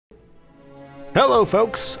Hello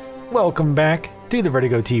folks, welcome back to the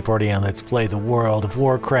Vertigo Tea Party and Let's Play the World of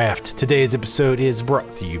Warcraft. Today's episode is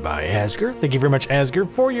brought to you by Asger. Thank you very much, Asger,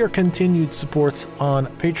 for your continued support on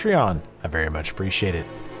Patreon. I very much appreciate it.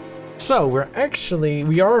 So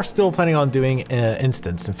we are still planning on doing an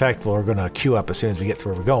instance. In fact, we're gonna queue up as soon as we get to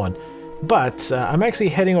where we're going. But I'm actually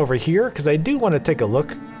heading over here because I do want to take a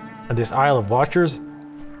look at this Isle of Watchers.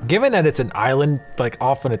 Given that it's an island like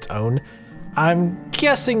off on its own, I'm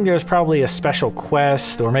guessing there's probably a special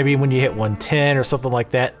quest, or maybe when you hit 110 or something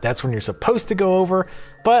like that, that's when you're supposed to go over.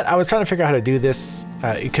 But I was trying to figure out how to do this,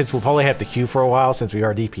 because we'll probably have to queue for a while since we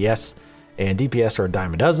are DPS, and DPS are a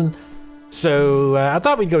dime a dozen. So I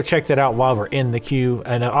thought we'd go check that out while we're in the queue,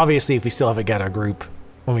 and obviously if we still haven't got our group,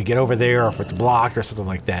 when we get over there, or if it's blocked or something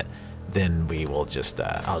like that, then we will just,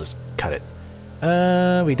 I'll just cut it.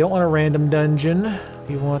 We don't want a random dungeon,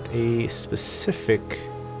 we want a specific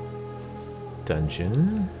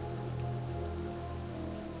dungeon.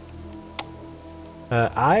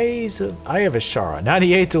 Eye of Ashara,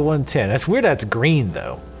 98 to 110. That's weird that's green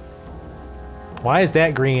though. Why is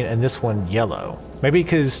that green and this one yellow? Maybe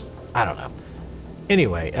because, I don't know.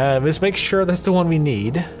 Anyway, let's make sure that's the one we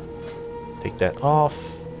need. Take that off.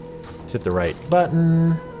 Hit the right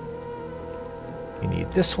button. We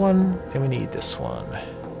need this one, and we need this one.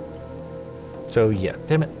 So yeah,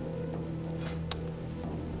 damn it.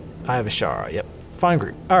 I have a Shara, yep. Fine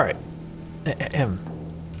group. Alright.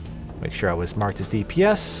 Make sure I was marked as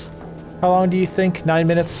DPS. How long do you think? 9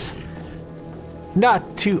 minutes?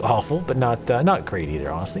 Not too awful, but not great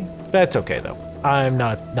either, honestly. That's okay though. I'm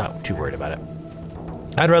not too worried about it.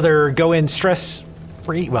 I'd rather go in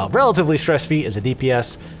stress-free, well, relatively stress-free as a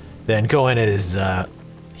DPS, than go in as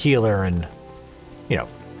healer and, you know,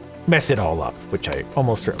 mess it all up, which I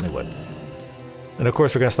almost certainly would. And of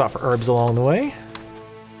course we're gonna stop for herbs along the way.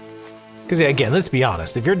 Because yeah, again, let's be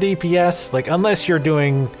honest, if you're DPS, like unless you're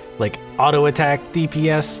doing like auto attack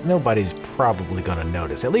DPS, nobody's probably gonna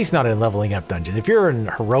notice, at least not in leveling up dungeons. If you're in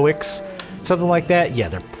heroics, something like that, yeah,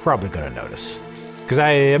 they're probably gonna notice. Because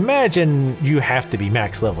I imagine you have to be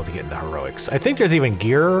max level to get into heroics. I think there's even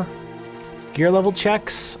gear level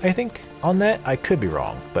checks, I think, on that. I could be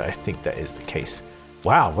wrong, but I think that is the case.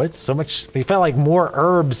 Wow, what's so much, we felt like more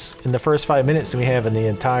herbs in the first 5 minutes than we have in the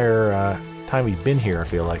entire time we've been here, I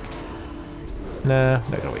feel like. Nah,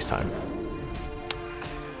 not gonna waste time.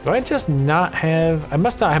 Do I just not have... I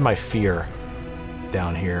must not have my fear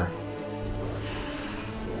down here.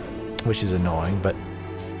 Which is annoying, but...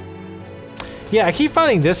 Yeah, I keep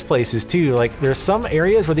finding this places too. Like, there's some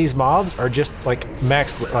areas where these mobs are just like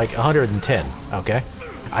max, like 110, okay?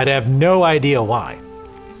 I'd have no idea why.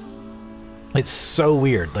 It's so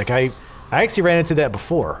weird. Like, I actually ran into that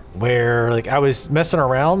before, where like I was messing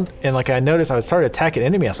around and like I noticed I was starting to attack an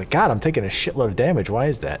enemy. I was like, God, I'm taking a shitload of damage. Why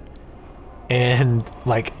is that? And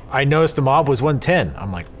like I noticed the mob was 110.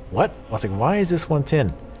 I'm like, what? I was like, why is this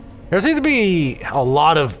 110? There seems to be a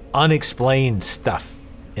lot of unexplained stuff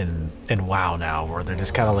in WoW now, where they're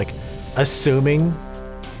just kind of like assuming.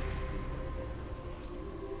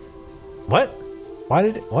 What? Why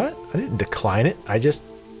did it? What? I didn't decline it. I just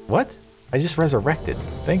what? I just resurrected.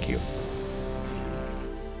 Thank you.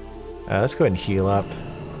 Let's go ahead and heal up.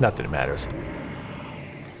 Not that it matters.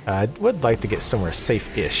 I would like to get somewhere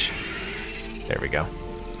safe-ish. There we go.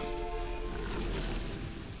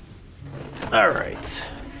 Alright.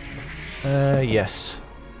 Yes.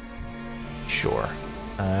 Sure.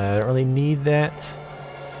 I don't really need that.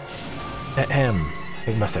 Ahem.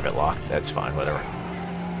 I must have it locked. That's fine, whatever.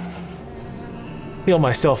 Heal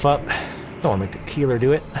myself up. Don't want to make the healer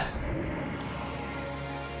do it.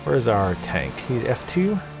 Where's our tank? He's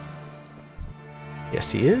F2. Yes,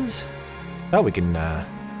 he is. Oh, we can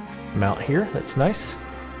mount here. That's nice.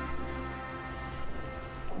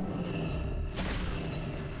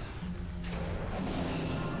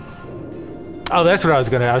 Oh, that's what I was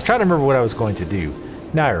trying to remember what I was going to do.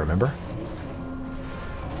 Now I remember.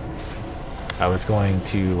 I was going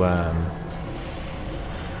to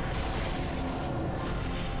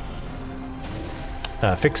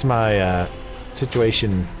fix my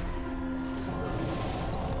situation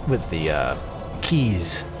with the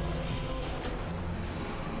keys.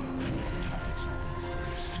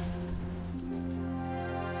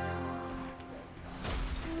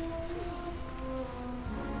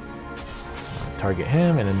 Target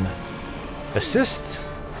him and then assist.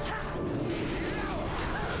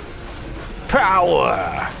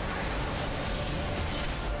 Power!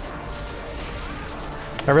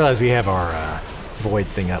 I realize we have our void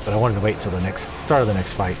thing up, but I wanted to wait till the start of the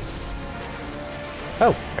next fight.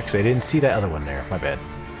 Oh, actually I didn't see that other one there. My bad.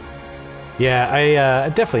 Yeah, I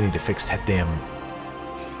definitely need to fix that damn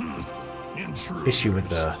issue with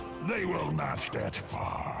the... They will not get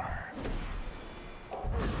far.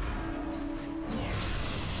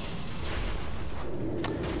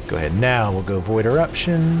 Go ahead now, we'll go Void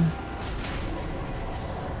Eruption.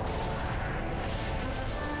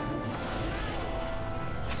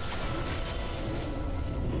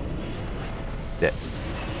 That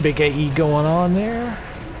big AE going on there.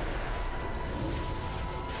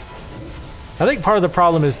 I think part of the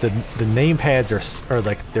problem is the name pads are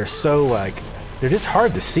like, they're so like, they're just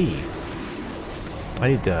hard to see. I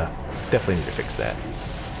need to, definitely need to fix that.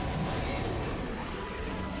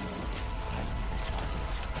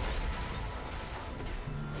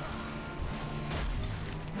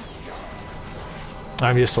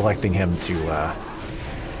 I'm just selecting him to go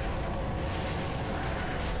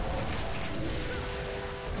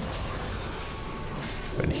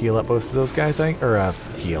ahead and heal up both of those guys, or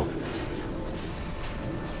heal.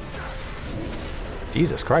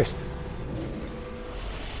 Jesus Christ.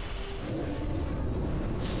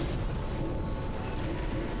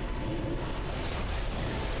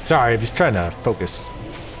 Sorry, I'm just trying to focus.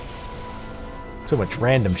 So much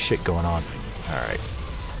random shit going on. Alright.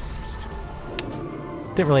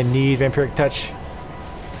 Didn't really need Vampiric Touch.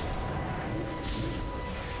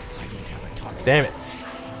 Damn it.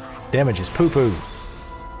 Damage is poo-poo.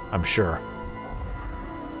 I'm sure.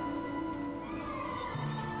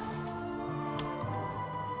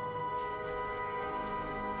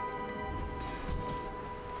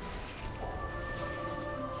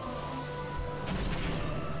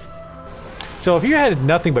 So if you had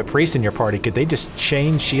nothing but priests in your party, could they just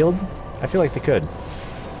chain shield? I feel like they could.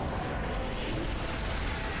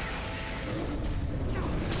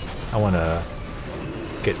 I want to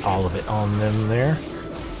get all of it on them there.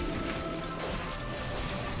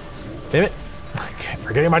 Damn it. I keep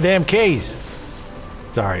forgetting my damn keys.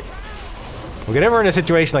 It's alright. Whenever in a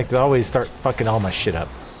situation like this, I always start fucking all my shit up.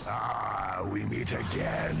 Ah, we meet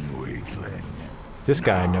again, weakling. This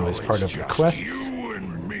guy I know is part of the quests. You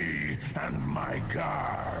and me and my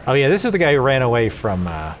guard. Oh yeah, this is the guy who ran away from,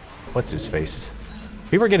 what's his face?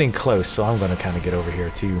 We were getting close, so I'm gonna kind of get over here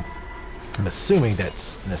too. I'm assuming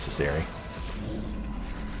that's necessary.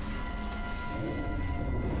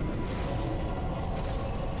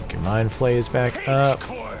 Okay, Mind Flay is back up.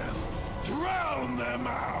 Coil. Drown them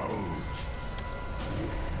out.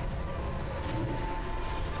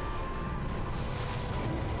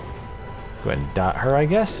 Go ahead and dot her, I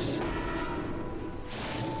guess.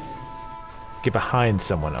 Get behind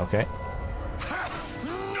someone, okay.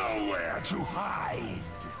 Nowhere to hide.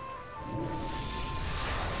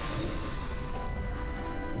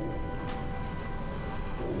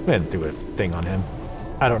 Go ahead and do a thing on him.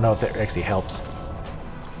 I don't know if that actually helps.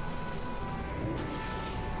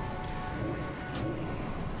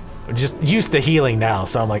 I'm just used to healing now,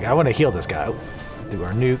 so I'm like, I want to heal this guy. Oh, let's do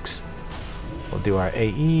our nukes. We'll do our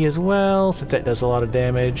AE as well, since that does a lot of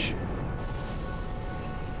damage.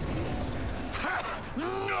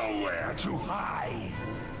 Nowhere to hide.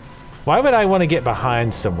 Why would I want to get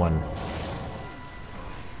behind someone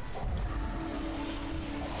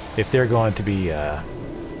if they're going to be,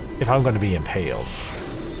 if I'm going to be impaled?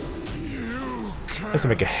 Doesn't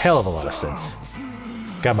make a hell of a lot of sense.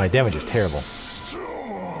 God, my damage is terrible.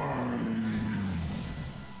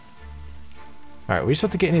 Alright, are we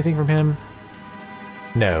supposed to get anything from him?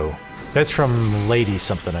 No. That's from Lady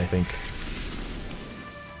something, I think.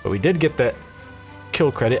 But we did get that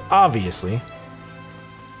kill credit, obviously.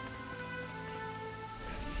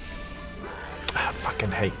 I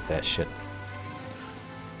fucking hate that shit.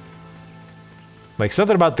 Like,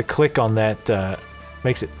 something about the click on that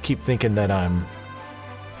makes it keep thinking that I'm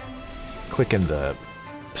clicking the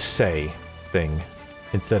say thing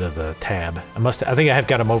instead of the tab. I think I have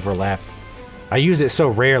got them overlapped. I use it so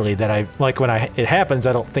rarely that I, like, when it happens,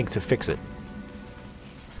 I don't think to fix it.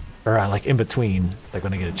 Or, like, in between, like,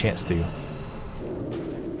 when I get a chance to.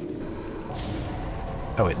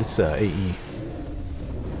 Oh, wait, this, AE.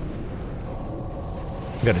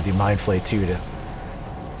 I'm gonna do Mind Flay, too, to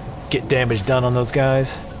get damage done on those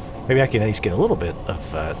guys. Maybe I can at least get a little bit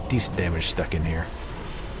of, decent damage stuck in here.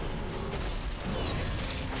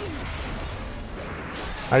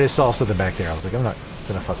 I just saw something back there. I was like, I'm not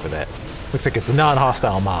gonna fuck with that. Looks like it's a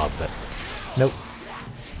non-hostile mob, but nope.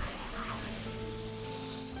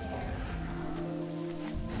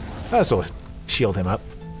 I just will shield him up.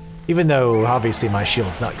 Even though, obviously, my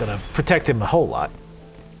shield's not gonna protect him a whole lot.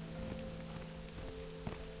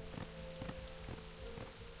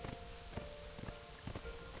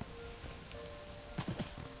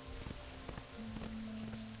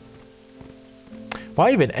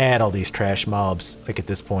 Why even add all these trash mobs, like, at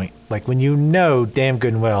this point? Like, when you know damn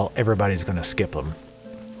good and well everybody's gonna skip them.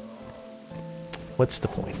 What's the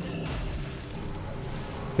point? I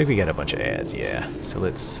think we got a bunch of ads, yeah. So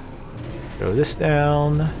let's throw this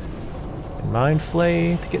down. And Mind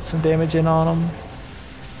Flay to get some damage in on them.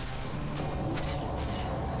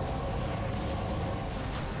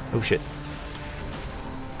 Oh shit.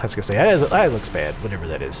 I was gonna say, that looks bad, whatever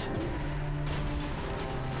that is.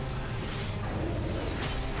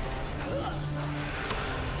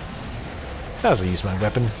 Might as well use my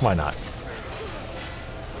weapon, why not?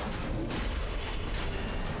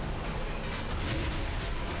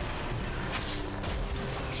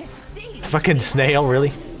 Fucking snail,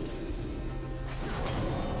 really?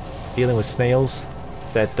 Dealing with snails?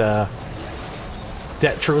 That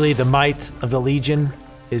truly the might of the Legion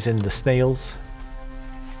is in the snails?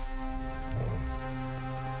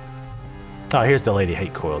 Oh, here's the Lady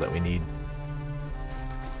Hate Coil that we need.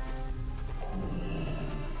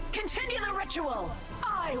 Continue the ritual.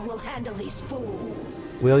 I will handle these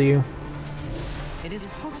fools. Will you? It is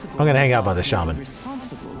possible I'm gonna hang out by the shaman.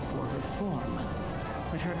 Responsible for her form,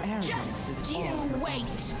 but her arrogance is Just you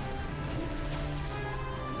wait.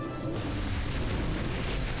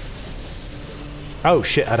 Oh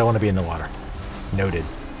shit, I don't want to be in the water. Noted.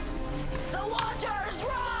 The waters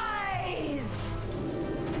rise.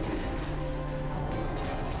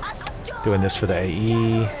 Doing this for the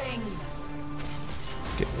AE.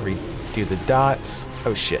 Redo the dots.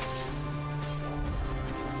 Oh shit.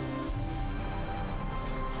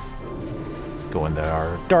 Go into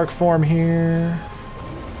our dark form here.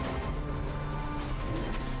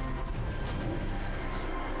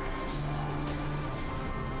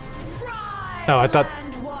 Oh, I thought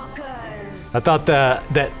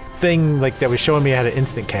that thing like that was showing me how to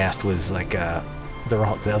instant cast was like the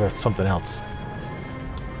other something else.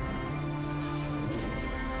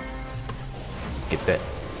 Get that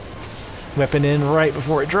weapon in right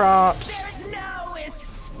before it drops. No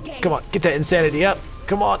escape. Come on, get that insanity up.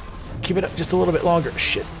 Come on, keep it up just a little bit longer.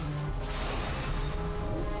 Shit.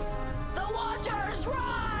 The waters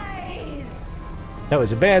rise. That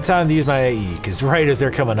was a bad time to use my AE, because right as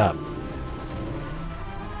they're coming up.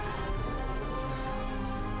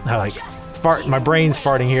 I like fart. My brain's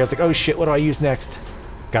farting here. It's like, oh shit, what do I use next?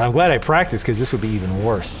 God, I'm glad I practiced, because this would be even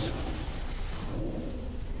worse.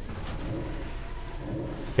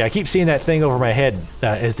 Yeah, I keep seeing that thing over my head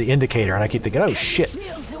as the indicator, and I keep thinking, oh shit.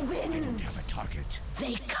 Feel the winds.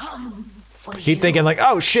 They come for Keep thinking like,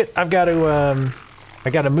 oh shit, I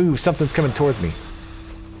gotta move. Something's coming towards me.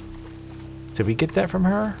 Did we get that from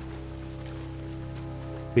her?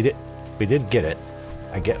 We did get it.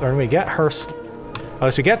 Or we got her. Oh,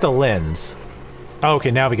 so we got the lens. Oh, okay,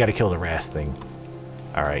 now we gotta kill the wrath thing.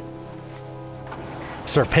 All right.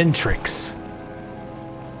 Serpentrix.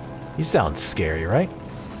 He sounds scary, right?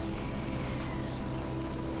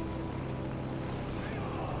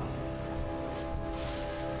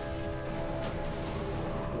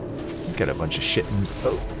 Got a bunch of shit in.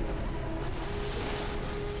 Oh.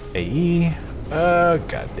 AE. Oh,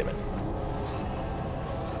 god damn it.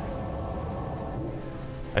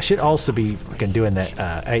 I should also be fucking doing that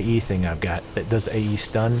AE thing I've got that does the AE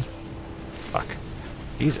stun. Fuck.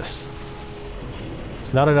 Jesus.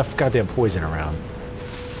 There's not enough goddamn poison around.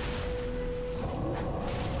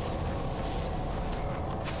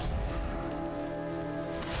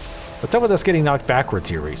 What's up with us getting knocked backwards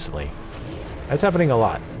here recently? That's happening a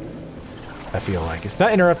lot. I feel like. It's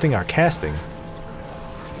not interrupting our casting,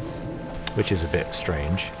 which is a bit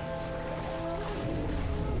strange.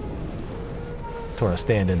 Don't want to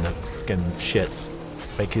stand in the fucking shit.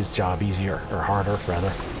 Make his job easier, or harder,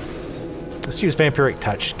 rather. Let's use Vampiric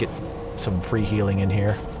Touch, get some free healing in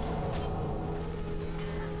here.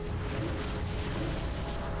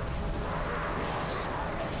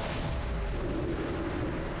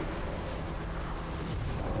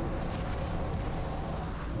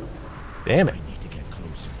 Damn it. Need to get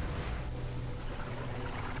closer.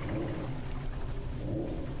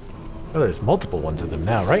 Oh, there's multiple ones of them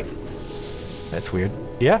now, right? That's weird.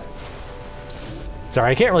 Yeah?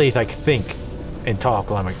 Sorry, I can't really, like, think and talk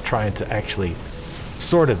while I'm like, trying to actually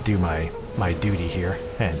sort of do my duty here.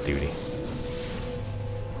 And duty.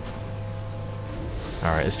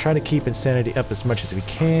 Alright, let's try to keep insanity up as much as we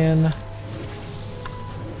can.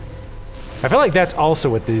 I feel like that's also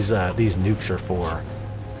what these nukes are for.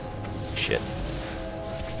 Shit.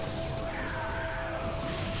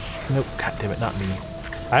 Nope, god damn it, not me.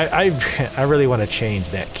 I really want to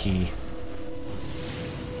change that key.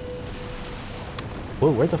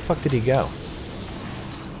 Whoa, where the fuck did he go?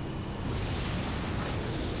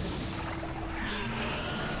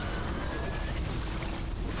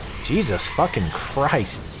 Jesus fucking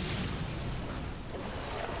Christ.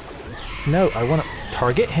 No, I want to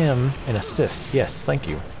target him and assist. Yes, thank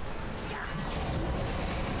you.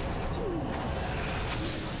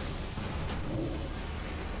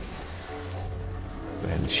 Go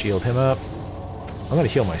ahead and shield him up. I'm gonna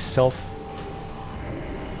heal myself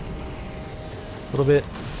a little bit.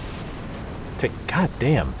 God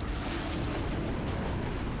damn.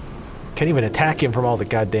 Can't even attack him from all the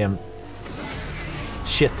goddamn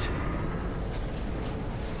shit.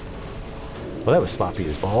 Well, that was sloppy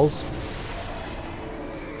as balls.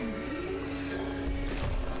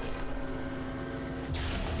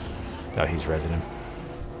 Oh, he's resident.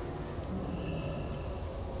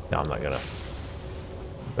 No, I'm not gonna.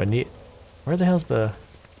 But I need. Where the hell's the?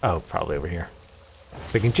 Oh, probably over here.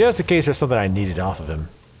 Thinking just in case there's something I needed off of him.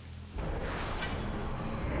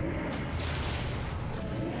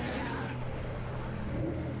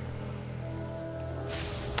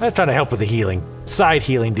 I'm trying to help with the healing. Side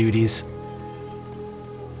healing duties.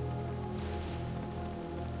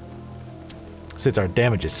 Since our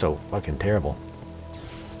damage is so fucking terrible.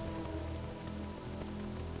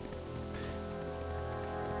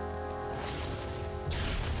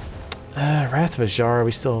 Wrath of Azshara,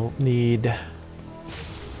 we still need...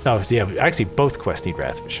 Oh, yeah, actually both quests need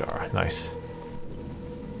Wrath of Azshara. Nice.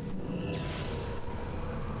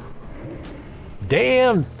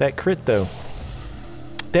 Damn! That crit, though.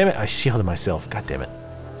 Damn it, I shielded myself. God damn it.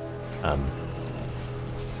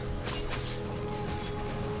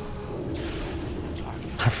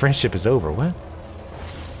 Our friendship is over. What?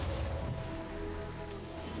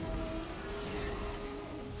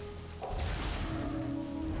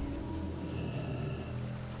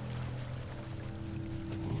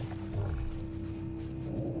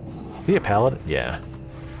 Is he a paladin? Yeah.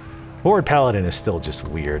 Horde paladin is still just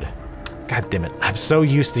weird. God damn it. I'm so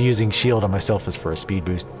used to using shield on myself as for a speed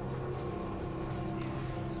boost.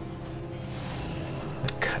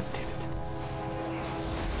 God damn it.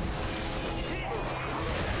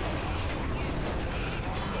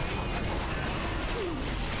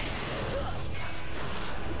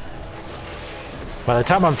 By the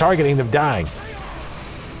time I'm targeting them dying.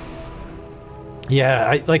 Yeah,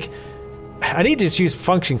 I need to just use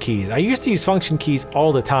function keys. I used to use function keys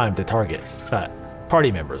all the time to target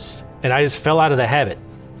party members, and I just fell out of the habit.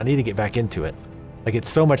 I need to get back into it. Like, it's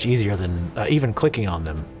so much easier than even clicking on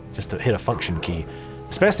them just to hit a function key,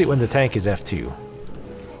 especially when the tank is F2.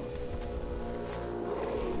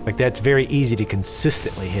 Like, that's very easy to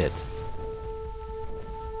consistently hit.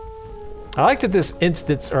 I like that this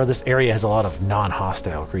instance, or this area, has a lot of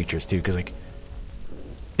non-hostile creatures too, because like,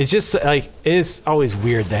 it's just like, it's always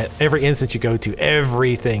weird that every instance you go to,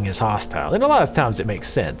 everything is hostile. And a lot of times it makes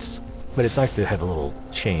sense, but it's nice to have a little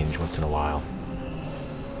change once in a while,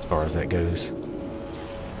 as far as that goes.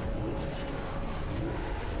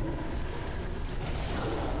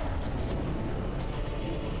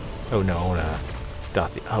 Oh no, I wanna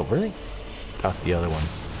dot the, oh really? Dot the other one.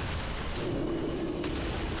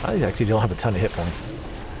 I actually don't have a ton of hit points.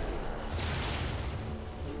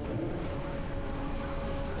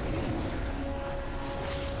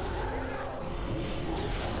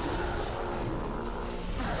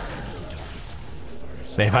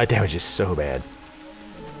 Man, my damage is so bad.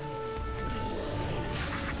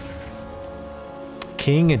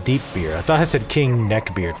 King Deepbeard. I thought I said King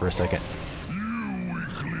Neckbeard for a second. You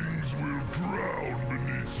weaklings will drown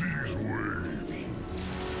beneath these waves.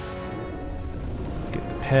 Get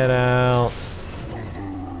the pet out.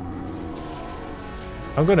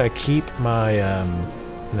 I'm gonna keep my,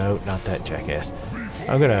 no, not that jackass.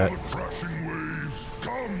 I'm gonna... Before the crashing waves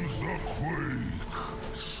comes the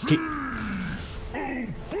quake. Keep...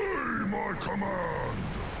 Obey my command.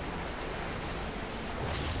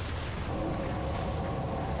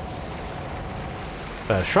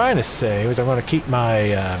 What I was trying to say was I'm going to keep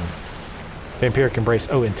my Vampiric Embrace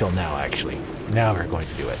until now, actually. Now we're going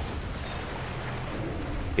to do it.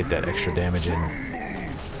 Get that extra damage in. Before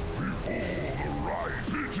the rise,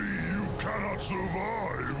 pity you cannot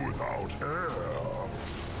survive without hair.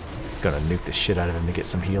 Gonna nuke the shit out of him to get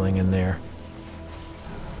some healing in there.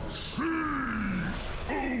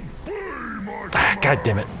 Ah, God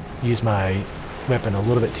damn it. Use my weapon a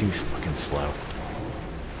little bit too fucking slow.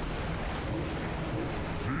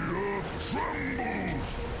 The earth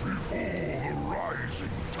trembles before the rising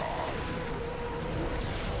tide.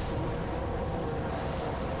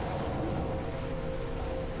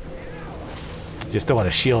 Just don't want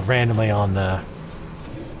to shield randomly on the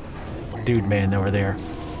dude man over there.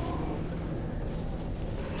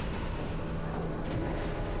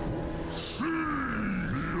 See,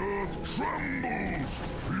 the earth trembles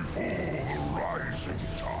before the rising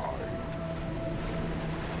tide.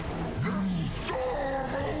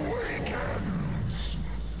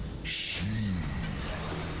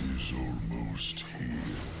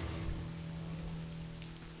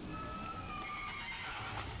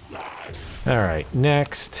 Alright,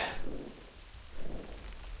 next.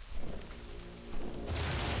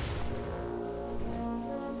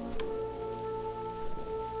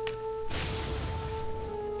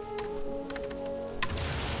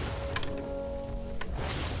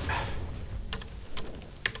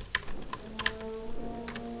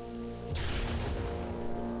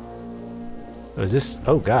 Oh, is this?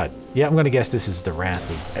 Oh god. Yeah, I'm gonna guess this is the Wrath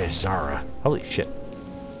of Azara. Holy shit.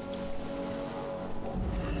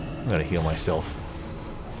 I'm gonna heal myself.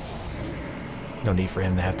 No need for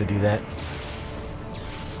him to have to do that.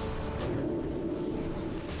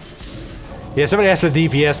 Yeah, somebody asked the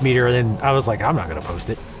DPS meter, and then I was like, I'm not gonna post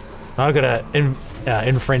it. I'm gonna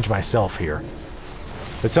infringe myself here.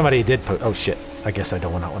 But somebody did post. Oh shit. I guess I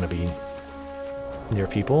don't want to be near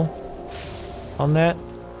people on that.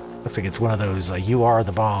 Looks like it's one of those you are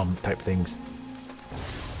the bomb type things.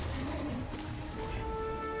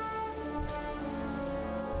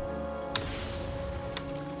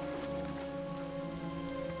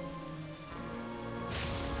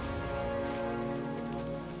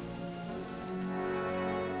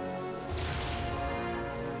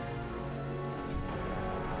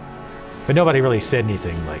 But nobody really said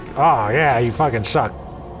anything like, oh yeah, you fucking suck.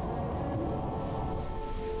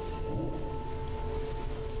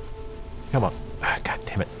 Come on. Ah, god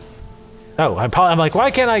damn it. Oh, I'm like,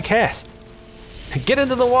 why can't I cast? Get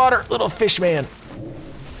into the water, little fish man.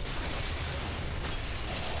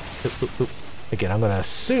 Oop, oop, oop. Again, I'm gonna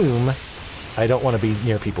assume I don't want to be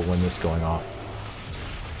near people when this is going off.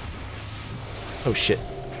 Oh shit.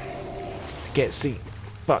 I can't see.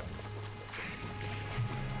 Fuck.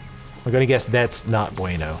 I'm gonna guess that's not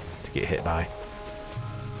bueno to get hit by.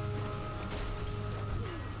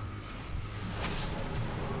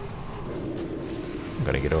 I'm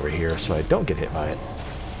gonna get over here so I don't get hit by it.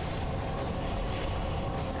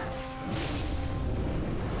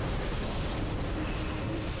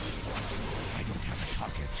 I don't have a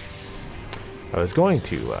target. I was going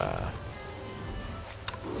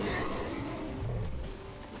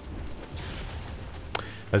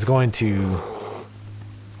to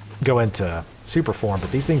go into super form,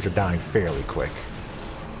 but these things are dying fairly quick.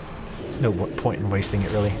 No point in wasting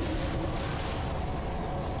it, really.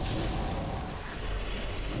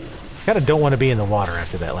 Kinda don't want to be in the water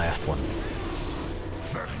after that last one.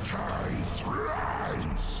 The tides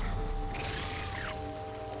rise.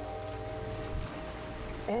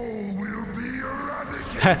 All will be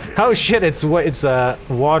eradicated. Oh shit, it's water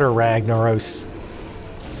Ragnaros.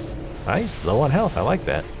 Nice, low on health, I like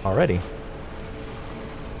that already.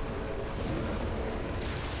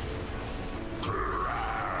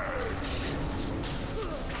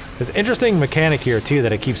 There's an interesting mechanic here too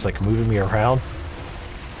that it keeps like moving me around.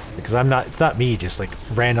 Because it's not me just like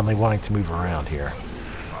randomly wanting to move around here.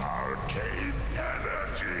 Arcane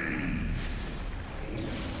energy.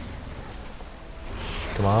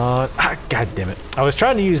 Come on. Ah, god damn it. I was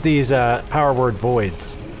trying to use these power word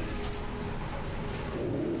voids.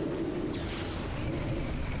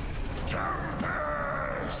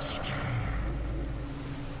 Tempest.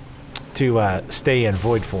 To stay in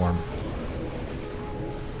void form.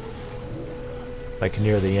 Like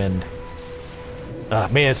near the end.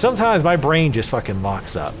 Man, sometimes my brain just fucking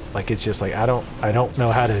locks up. Like it's just like I don't know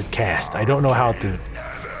how to cast. I don't know how to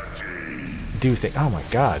do things. Oh my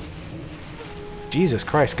god. Jesus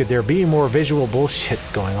Christ, could there be more visual bullshit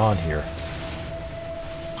going on here?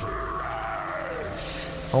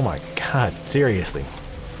 Oh my god, seriously.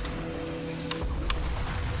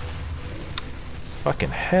 Fucking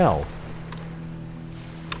hell.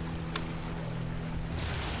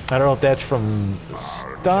 I don't know if that's from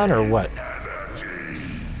stun or what.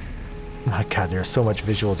 My god, there's so much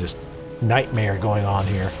visual just nightmare going on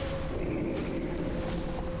here.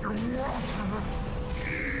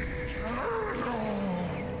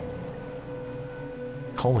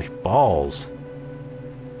 Holy balls.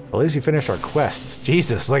 At least we finished our quests.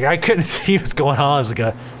 Jesus, like I couldn't see what's going on. It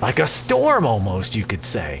was like a storm almost, you could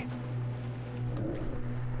say.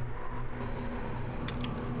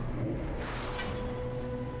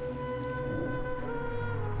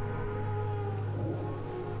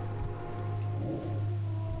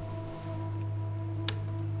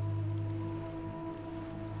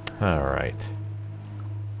 Alright.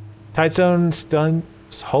 Tide Zone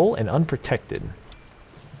stuns whole and unprotected.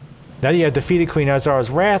 Now that you have defeated Queen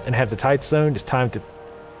Azara's Wrath and have the Tide Stone, it's time to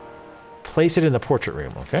place it in the portrait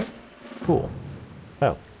room, okay? Cool.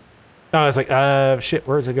 Oh. Oh, I was like, shit,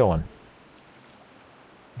 where's it going?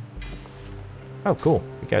 Oh, cool.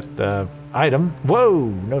 We got the item. Whoa!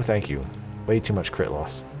 No thank you. Way too much crit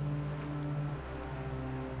loss.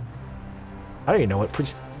 I don't even know what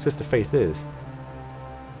Twist of Faith is.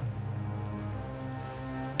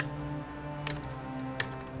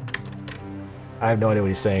 I have no idea what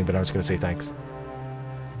he's saying, but I'm just gonna say thanks.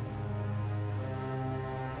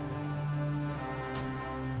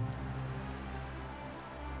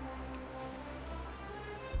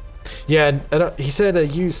 Yeah, he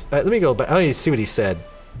said use... let me go back. I need to see what he said.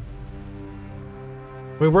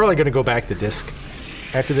 I mean, we're only going to go back to disc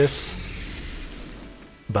after this.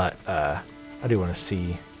 But, I do want to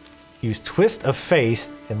see... Use Twist of Fate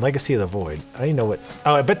and Legacy of the Void. I don't even know what...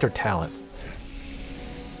 Oh, I bet they're talents.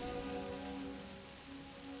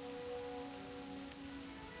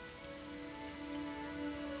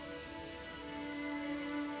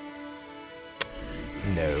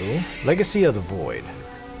 No. Legacy of the Void.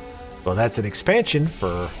 Well, that's an expansion for...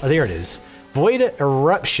 Oh, there it is. Void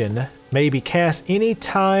Eruption may be cast any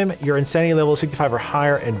time your Insanity level is 65 or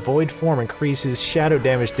higher, and Void Form increases shadow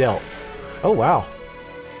damage dealt. Oh, wow.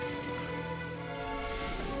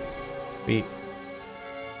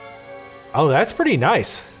 Oh, that's pretty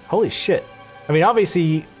nice. Holy shit. I mean,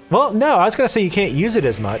 obviously... Well, no, I was going to say you can't use it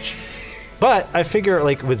as much. But I figure,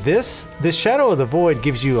 like, with this Shadow of the Void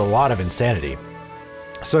gives you a lot of Insanity.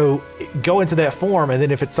 So go into that form, and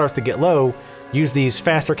then if it starts to get low, use these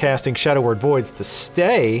faster casting Shadow Word Voids to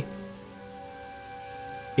stay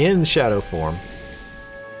in shadow form.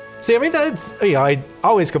 See, I mean, that's, you know, I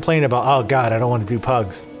always complain about, oh god, I don't want to do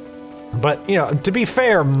pugs. But, you know, to be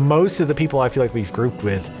fair, most of the people I feel like we've grouped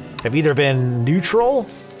with have either been neutral,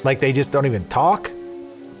 like they just don't even talk,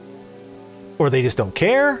 or they just don't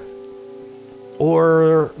care,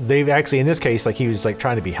 or they've actually, in this case, like he was like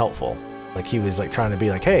trying to be helpful. Like he was like trying to be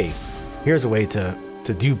like, hey, here's a way to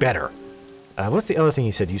do better. What's the other thing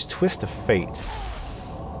he said? Use Twist of Fate.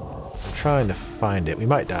 I'm trying to find it. We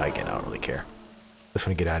might die again. I don't really care. Just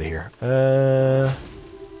want to get out of here.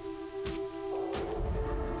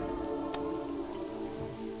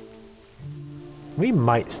 We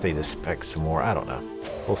might stay this spec some more. I don't know.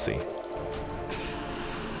 We'll see.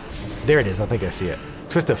 There it is. I think I see it.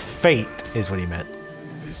 Twist of Fate is what he meant.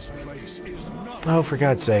 Oh, for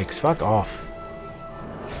God's sakes, fuck off.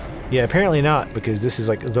 Yeah, apparently not, because this is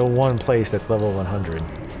like the one place that's level 100.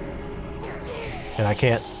 And I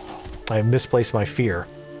can't... I misplaced my fear.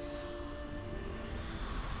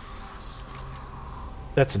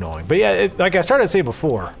 That's annoying. But yeah, like I started to say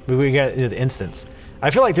before, we got into the instance. I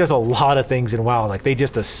feel like there's a lot of things in WoW, like they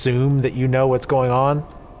just assume that you know what's going on.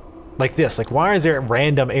 Like this, like why is there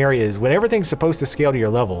random areas when everything's supposed to scale to your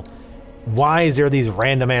level? Why is there these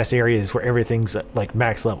random ass areas where everything's like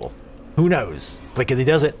max level? Who knows? Like it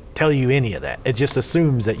doesn't tell you any of that. It just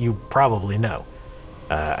assumes that you probably know.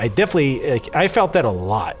 I definitely, like, I felt that a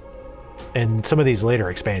lot in some of these later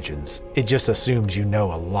expansions. It just assumes you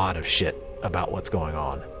know a lot of shit about what's going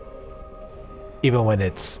on. Even when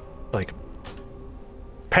it's like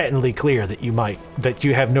patently clear that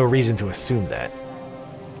you have no reason to assume that.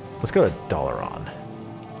 Let's go to Dalaran.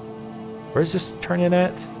 Where's this turn in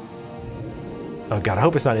at? Oh god, I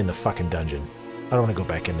hope it's not in the fucking dungeon. I don't want to go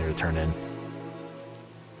back in there to turn in.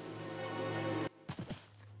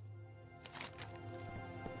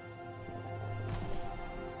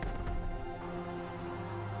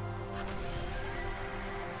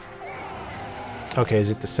 Okay, is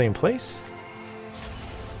it the same place?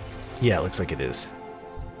 Yeah, it looks like it is.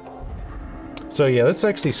 So yeah, let's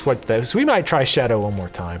actually sweat those. So we might try Shadow one more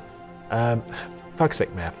time. Fuck's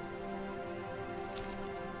sake, map.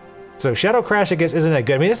 So Shadow Crash, I guess, isn't that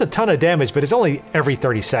good. I mean, it's a ton of damage, but it's only every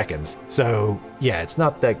 30 seconds. So yeah, it's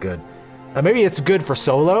not that good. Maybe it's good for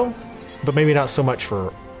solo, but maybe not so much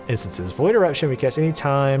for instances. Void Eruption we cast any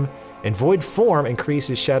time, and Void Form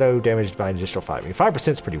increases shadow damage by an additional 5. I mean, 5%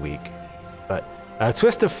 is pretty weak. But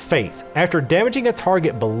Twist of Fate. After damaging a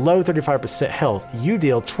target below 35% health, you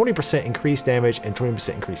deal 20% increased damage and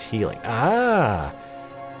 20% increased healing. Ah.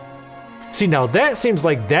 See, now that seems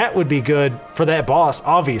like that would be good for that boss,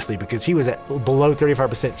 obviously, because he was at below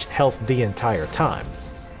 35% health the entire time.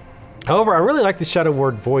 However, I really like the Shadow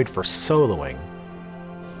Word Void for soloing.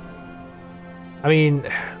 I mean,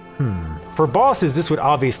 for bosses, this would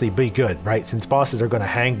obviously be good, right? Since bosses are going to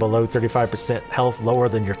hang below 35% health lower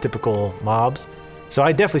than your typical mobs. So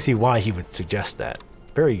I definitely see why he would suggest that.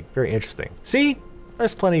 Very, very interesting. See?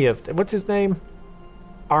 There's plenty of... What's his name?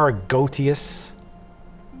 Argotius.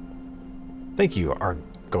 Thank you,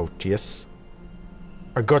 Argotius.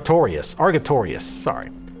 Argotorius, sorry.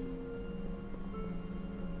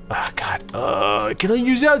 Oh, God. Can I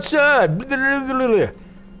use outside?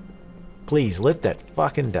 Please, let that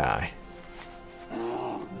fucking die.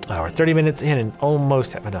 Oh, we're 30 minutes in and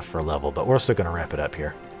almost have enough for a level, but we're still going to wrap it up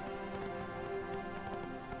here.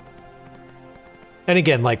 And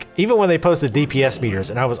again, like, even when they posted DPS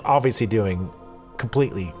meters, and I was obviously doing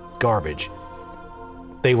completely garbage,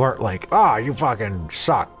 they weren't like, ah, you fucking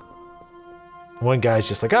suck. One guy's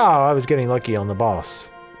just like, oh, I was getting lucky on the boss.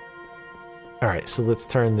 All right, so let's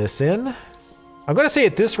turn this in. I'm gonna say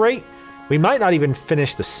at this rate, we might not even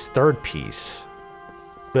finish this third piece,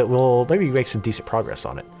 but we'll maybe make some decent progress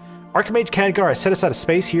on it. Archmage Khadgar has set aside a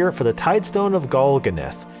space here for the Tidestone of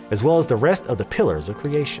Golganeth, as well as the rest of the Pillars of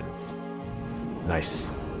Creation. Nice.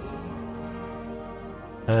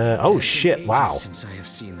 Oh shit, wow. Since I have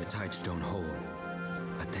seen the Tidestone hole,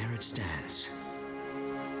 but there it stands.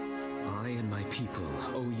 I and my people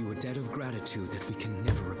owe you a debt of gratitude that we can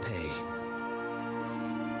never repay.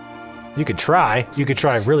 You could try. You could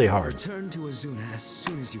try really hard. Return to Azuna as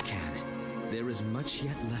soon as you can. There is much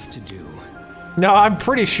yet left to do. No, I'm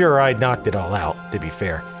pretty sure I knocked it all out, to be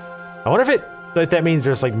fair. I wonder if that means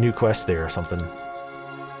there's like new quests there or something.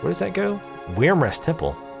 Where does that go? Wyrmrest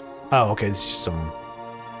Temple. Oh, okay, this is just some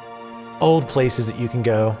old places that you can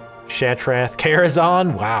go. Shatrath,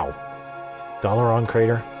 Karazhan, wow. Dalaran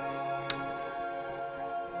Crater.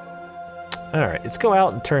 Alright, let's go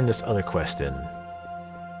out and turn this other quest in.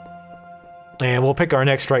 And we'll pick our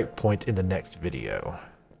next strike point in the next video.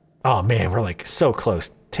 Oh man, we're like so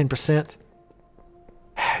close. 10%?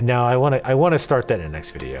 No, I wanna start that in the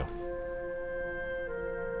next video.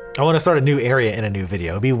 I want to start a new area in a new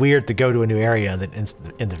video. It'd be weird to go to a new area and then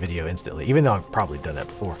end the video instantly, even though I've probably done that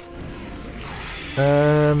before.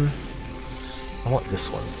 I want this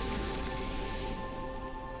one.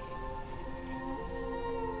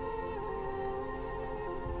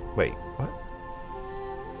 Wait, what?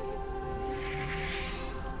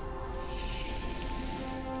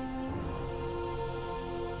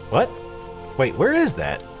 What? Wait, where is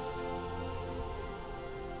that?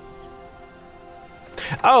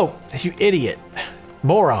 Oh, you idiot.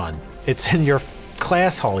 Moron. It's in your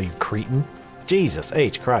class hall, you cretin. Jesus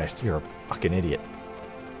H. Christ, you're a fucking idiot.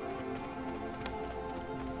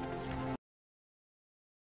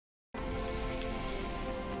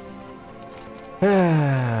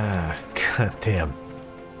 God damn.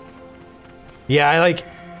 Yeah,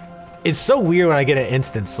 it's so weird when I get an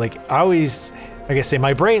instance. Like, I always, like I say,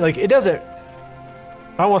 my brain, like, it doesn't,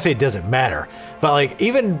 I don't want to say it doesn't matter, but like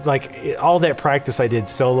even like all that practice I did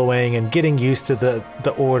soloing and getting used to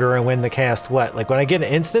the order and when to cast what, like when I get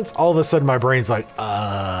an instance, all of a sudden my brain's like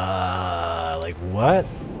what?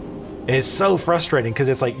 And it's so frustrating because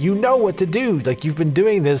it's like, you know what to do, like you've been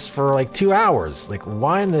doing this for like 2 hours, like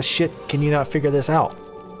why in the shit can you not figure this out?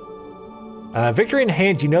 Victory in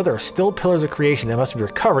hand, you know there are still pillars of creation that must be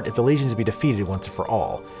recovered if the legions be defeated once and for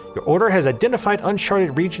all. Your order has identified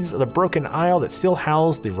uncharted regions of the Broken Isle that still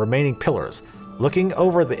house the remaining pillars. Looking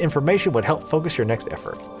over the information would help focus your next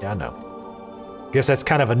effort. Yeah, I know. Guess that's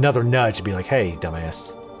kind of another nudge to be like, hey,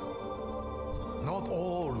 dumbass. Not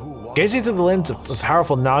all who Gazing through the lens of a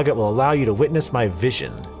powerful Naga will allow you to witness my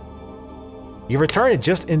vision. You return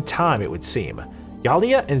just in time, it would seem.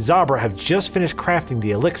 Yalia and Zabra have just finished crafting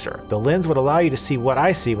the elixir. The lens would allow you to see what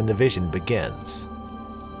I see when the vision begins.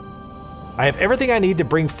 I have everything I need to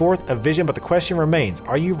bring forth a vision, but the question remains,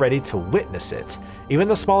 are you ready to witness it? Even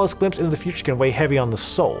the smallest glimpse into the future can weigh heavy on the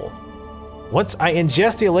soul. Once I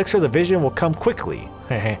ingest the elixir, the vision will come quickly.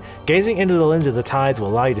 Gazing into the lens of the tides will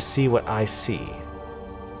allow you to see what I see.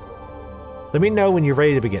 Let me know when you're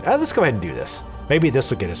ready to begin. Let's go ahead and do this. Maybe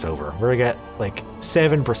this will get us over. We're at like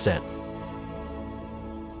 7%.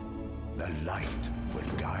 The light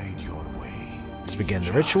will guide your way. Let's begin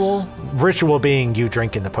the ritual. Ritual being you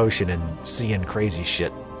drinking the potion and seeing crazy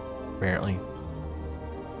shit, apparently.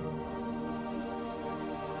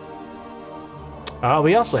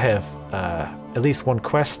 We also have at least one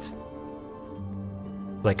quest,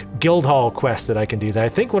 like guild hall quest that I can do. That I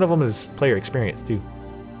think one of them is player experience too.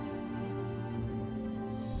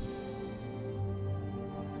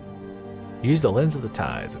 Use the lens of the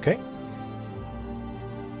tides, okay?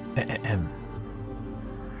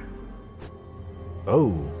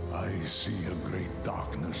 Oh. I see a great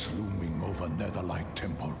darkness looming over Netherlight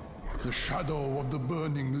Temple. The shadow of the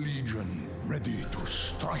Burning Legion, ready to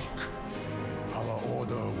strike. Our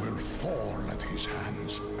order will fall at his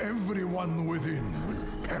hands. Everyone within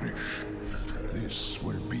will perish. This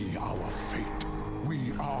will be our fate.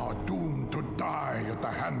 We are doomed to die at the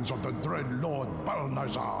hands of the dread Lord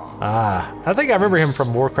Balnazar. Ah, I think I remember him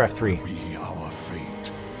from Warcraft 3. Be our fate.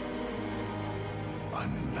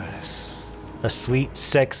 Unless a sweet,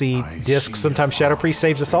 sexy disc. Sometimes Shadow Priest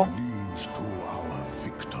saves us all. leads to our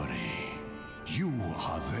victory. You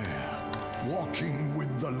are there, walking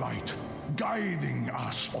with the light, guiding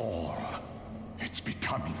us all. It's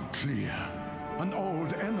becoming clear. An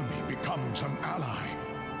old enemy becomes an ally.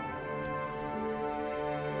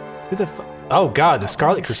 Who the oh god, the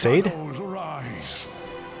Scarlet Crusade? Shadows rise.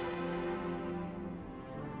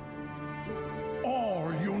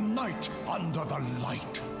 fight under the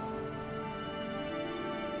light.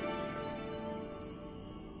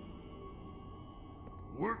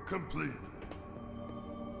 Work complete.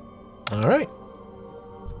 All right.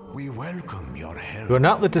 We welcome your help. We will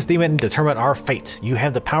not let this demon determine our fate. You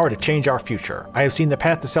have the power to change our future. I have seen the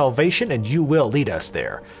path to salvation, and you will lead us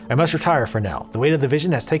there. I must retire for now. The weight of the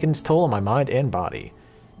vision has taken its toll on my mind and body.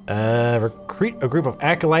 Recruit a group of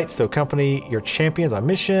acolytes to accompany your champions on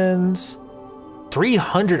missions.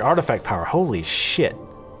 300 artifact power. Holy shit.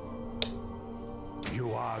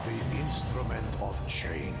 You are the instrument of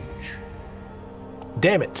change.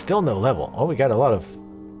 Damn it, still no level. Oh, we got a lot of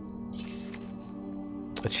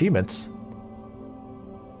achievements.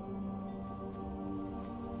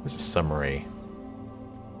 Where's a summary?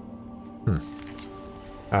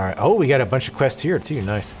 Alright. Oh, we got a bunch of quests here too.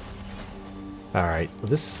 Nice. Alright. Will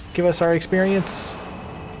this give us our experience?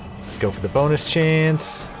 Go for the bonus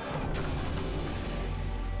chance.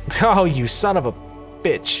 Oh, you son of a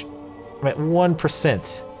bitch. I'm at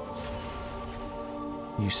 1%.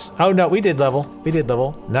 Oh no, we did level. We did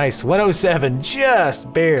level. Nice. 107.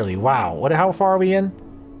 Just barely. Wow. How far are we in?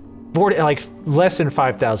 40, like less than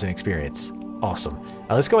 5,000 experience. Awesome.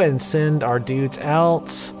 Let's go ahead and send our dudes out.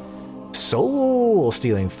 Soul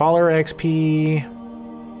stealing, follower XP,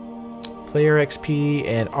 player XP,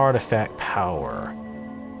 and artifact power.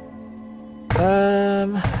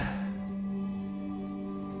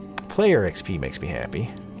 Player XP makes me happy.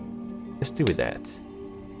 Let's do with that.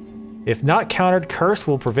 If not countered, curse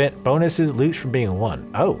will prevent bonuses loot from being won.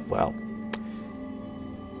 Oh, well.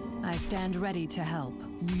 I stand ready to help.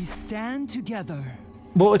 We stand together.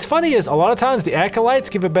 Well, what's funny is a lot of times the acolytes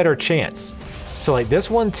give a better chance. So like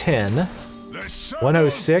this 110,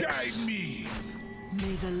 106,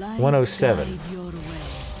 107.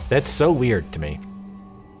 That's so weird to me.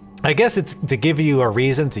 I guess it's to give you a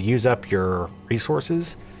reason to use up your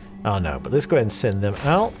resources. Oh no, but let's go ahead and send them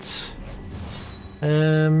out.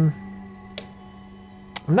 I'm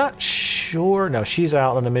not sure. No, she's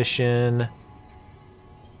out on a mission.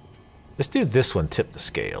 Let's do this one, tip the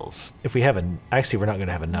scales. If we haven't, actually we're not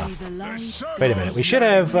gonna have enough. Wait a minute, we should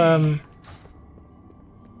have, I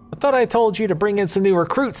thought I told you to bring in some new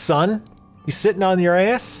recruits, son. You sitting on your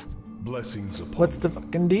ass? Blessings upon What's the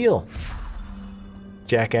fucking deal?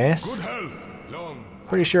 Jackass. good health. Long.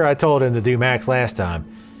 Pretty sure I told him to do max last time.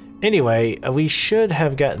 Anyway, we should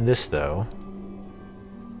have gotten this though.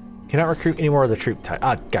 Cannot recruit any more of the troop type.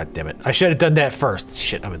 Ah, god damn it. I should have done that first.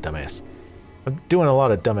 Shit, I'm a dumbass. I'm doing a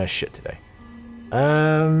lot of dumbass shit today.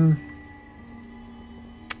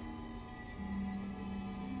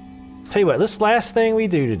 Tell you what, this last thing we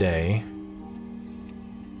do today.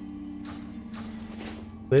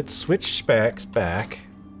 Let's switch specs back.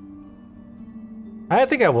 I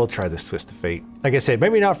think I will try this Twist of Fate. Like I said,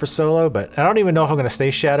 maybe not for solo, but I don't even know if I'm going to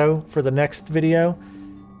stay Shadow for the next video.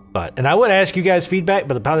 But, and I would ask you guys feedback,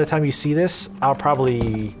 but by the time you see this, I'll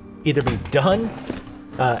probably either be done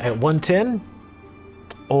at 110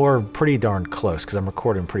 or pretty darn close because I'm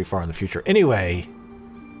recording pretty far in the future. Anyway,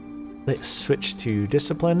 let's switch to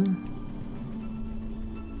Discipline.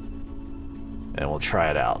 And we'll try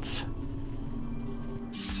it out.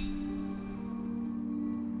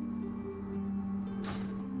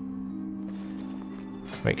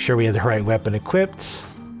 Make sure we have the right weapon equipped.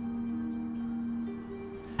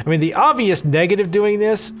 I mean, the obvious negative doing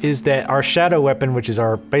this is that our shadow weapon, which is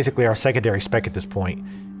our basically our secondary spec at this point,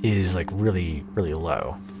 is like really, really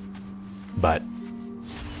low. But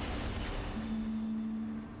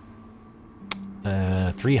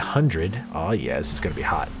 300. Oh yeah, this is gonna be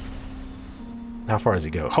hot. How far does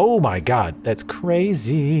it go? Oh my god, that's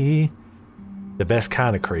crazy. The best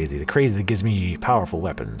kind of crazy. The crazy that gives me powerful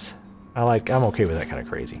weapons. I'm okay with that kind of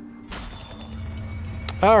crazy.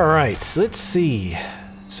 All right, so let's see.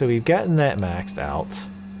 So we've gotten that maxed out.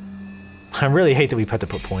 I really hate that we had to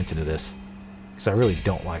put points into this, because I really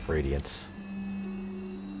don't like Radiance.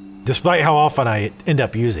 Despite how often I end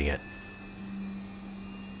up using it.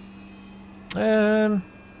 I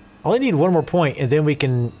only need one more point, and then we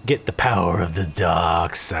can get the power of the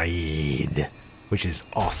dark side, which is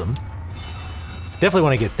awesome. Definitely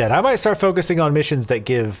want to get that. I might start focusing on missions that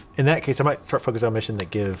give, in that case, I might start focusing on missions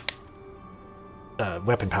that give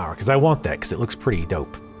weapon power, because I want that, because it looks pretty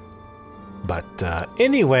dope. But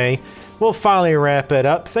anyway, we'll finally wrap it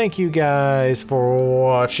up. Thank you guys for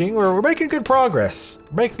watching. We're making good progress.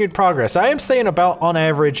 We're making good progress. I am staying about, on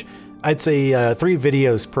average, I'd say 3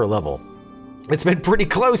 videos per level. It's been pretty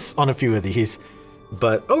close on a few of these.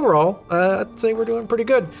 But overall, I'd say we're doing pretty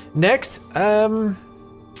good. Next,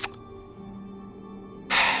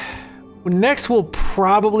 next we'll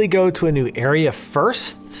probably go to a new area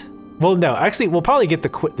first. Well, no, actually, we'll probably get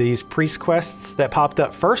these priest quests that popped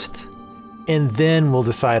up first, and then we'll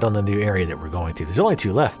decide on the new area that we're going to. There's only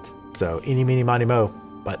 2 left, so eeny, meeny, miny, mo.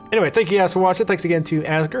 But anyway, thank you guys for watching. Thanks again to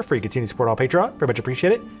Asger for your continued support on Patreon. Very much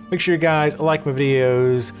appreciate it. Make sure you guys like my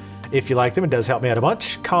videos if you like them. It does help me out a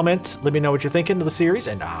bunch. Comment, let me know what you're thinking of the series,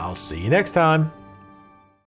 and I'll see you next time.